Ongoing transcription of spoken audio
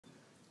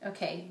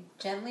Okay,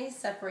 gently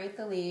separate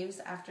the leaves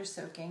after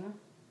soaking.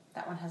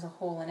 That one has a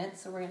hole in it,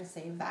 so we're going to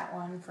save that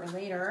one for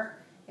later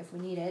if we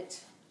need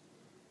it.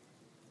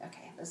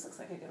 Okay, this looks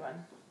like a good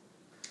one.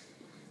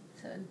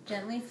 So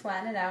gently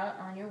flatten it out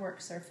on your work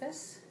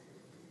surface.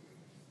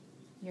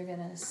 You're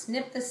going to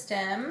snip the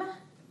stem.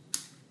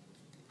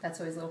 That's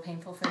always a little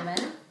painful for the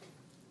men.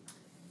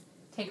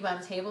 Take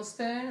about a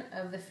tablespoon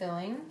of the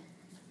filling.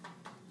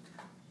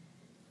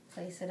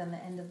 Place it on the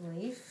end of the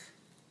leaf.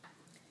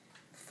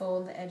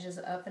 Fold the edges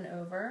up and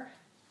over.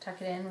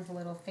 Tuck it in with a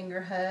little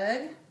finger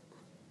hug.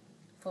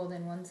 Fold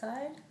in one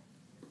side.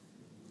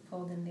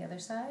 Fold in the other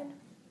side.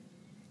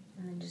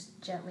 And then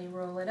just gently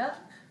roll it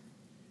up.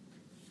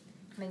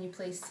 And then you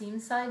place seam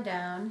side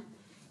down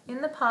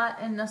in the pot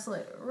and nestle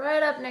it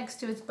right up next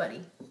to its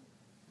buddy.